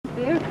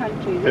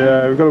country.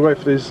 Yeah, we've got to wait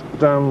for these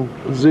damn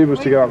zebras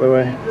to get out of the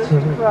way.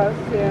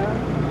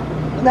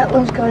 Yeah. That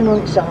one's going on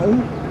its own.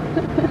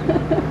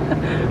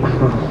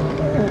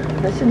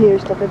 That's the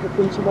nearest I've ever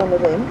been to one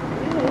of them.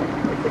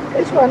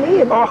 There's one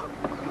here. Oh!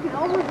 You can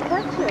almost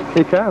touch it.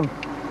 You can.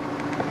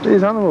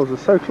 These animals are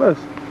so close.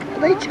 Are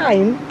they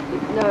tame?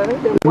 No,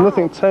 There's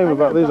nothing tame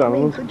about these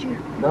animals. Could you?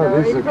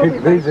 No,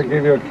 these will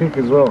give you a kick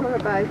as well.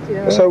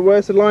 So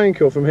where's the lion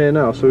kill from here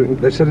now? So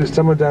They said it's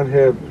somewhere down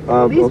here.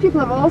 These people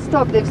have all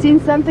stopped. They've seen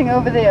something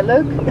over there.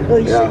 Look.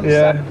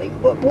 Yeah. Something.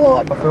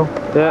 What?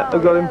 Yeah,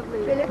 I've got him.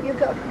 Philip, you've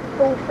got a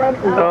full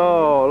frontal.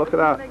 Oh, look at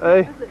that.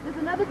 Hey. There's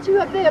another two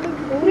up there.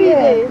 Look, three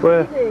there.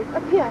 Where? Three there.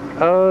 Up here.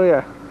 Oh,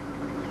 yeah.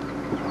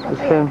 It's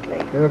him.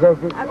 You go.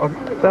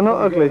 They're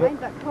not ugly. Behind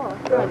that car.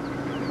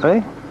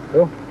 Right. Hey?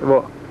 Phil?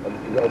 What?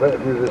 I bet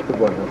if you this big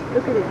one.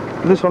 Look at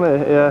it. This one here,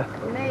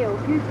 yeah. Nail.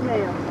 Huge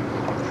nail.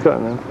 It's got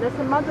him. There's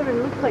a mother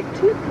and looks like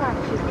two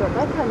cats she's got.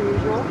 That's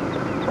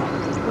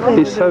unusual.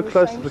 He's so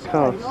close to the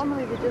car.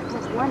 Normally they just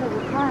have one at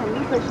a time.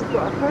 Looks like she's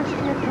got a first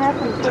year cat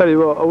and Tell you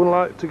what, I wouldn't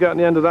like to get on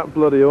the end of that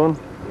bloody one.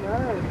 no.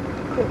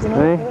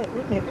 Hey?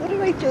 What do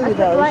they do That's with a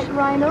those? black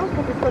rhino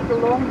because it's got the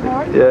long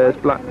horn. Yeah, it's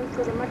black. Rhino's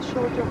got a much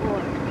shorter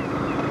horn.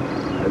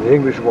 And the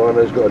English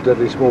wino's got a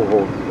deadly small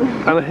horn.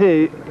 And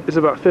he is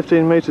about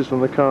 15 metres from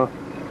the car.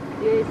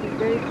 Yes, he's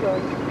very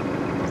close.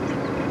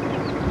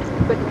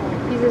 But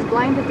he's as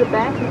blind as a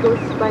bat. He goes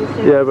by sense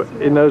Yeah, of but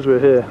smell. he knows we're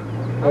here.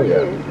 Oh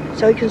yeah. Yes.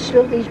 So you can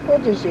smell these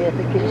bodies here, I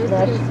think Yes, it's he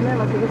nice. can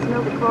smell it. He can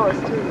smell the cars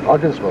too. I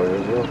can smell it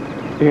as well.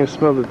 You can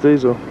smell the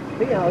diesel.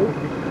 Rio,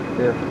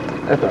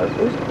 Yeah. Echo.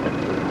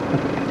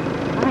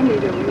 I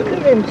need a look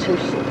at really... them two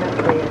sitting up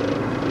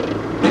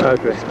there.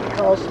 Okay.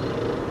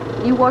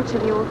 Cars. You watch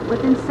him, you'll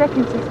within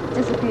seconds he's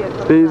disappeared.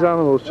 from These sight.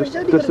 animals Well, just he's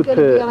only got to get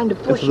disappear. behind a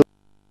bush. into the-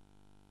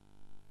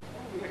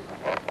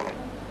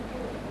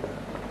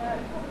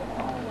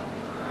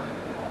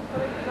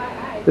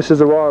 This is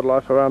the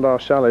wildlife around our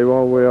chalet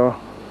while we are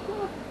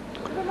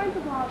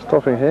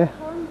stopping here.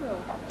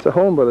 It's a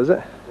hornbill, is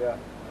it? Yeah.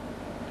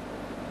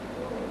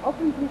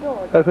 Opens the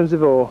door. Opens the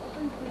door.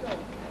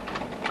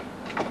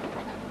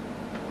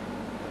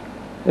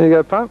 Here you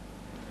go, Pam.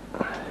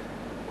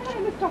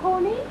 Hello, Mr.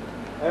 Horny.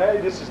 Hey,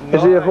 this is nice.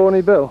 Is he a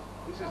horny bill?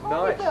 This is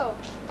Horny Bill.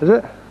 Is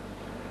it?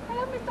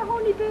 Hello, Mr.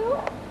 Horny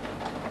Bill.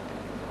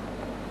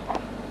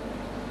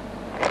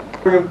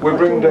 We're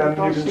bringing down,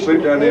 you can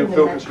sleep down here and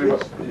Phil can sleep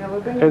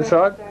up.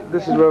 Inside,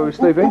 this is where we're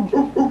sleeping.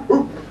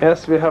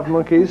 Yes, we have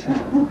monkeys.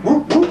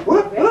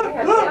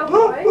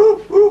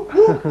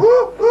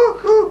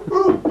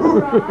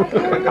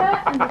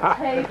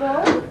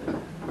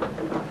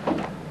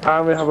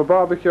 And we have a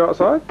barbecue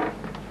outside.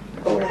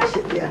 Oh, that's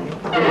it,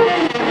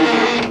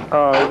 yeah.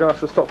 Oh, we're going to have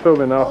to stop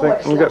filming now, I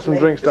think, and get some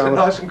drinks Is it down.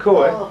 nice and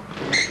cool, eh?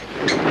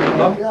 Oh,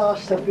 Mum?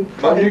 last I've been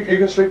Mum, you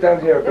can sleep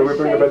down here, okay? We'll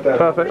bring the bed down.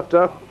 Perfect,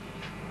 Joe.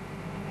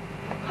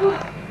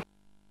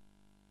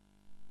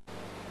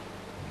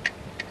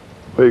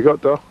 What you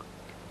got, Doc?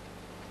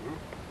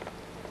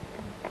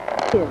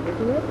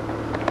 Isn't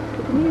it?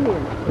 The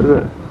chameleon. Is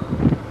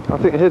it? I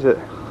think it hit it.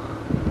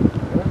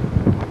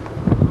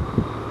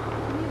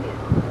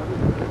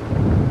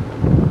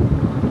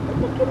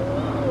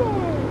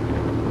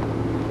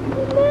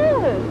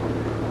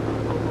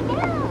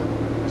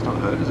 It's not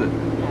hurt, is it?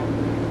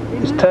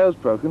 Its tail's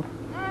broken. No,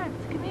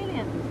 it's a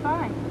chameleon. It's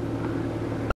fine.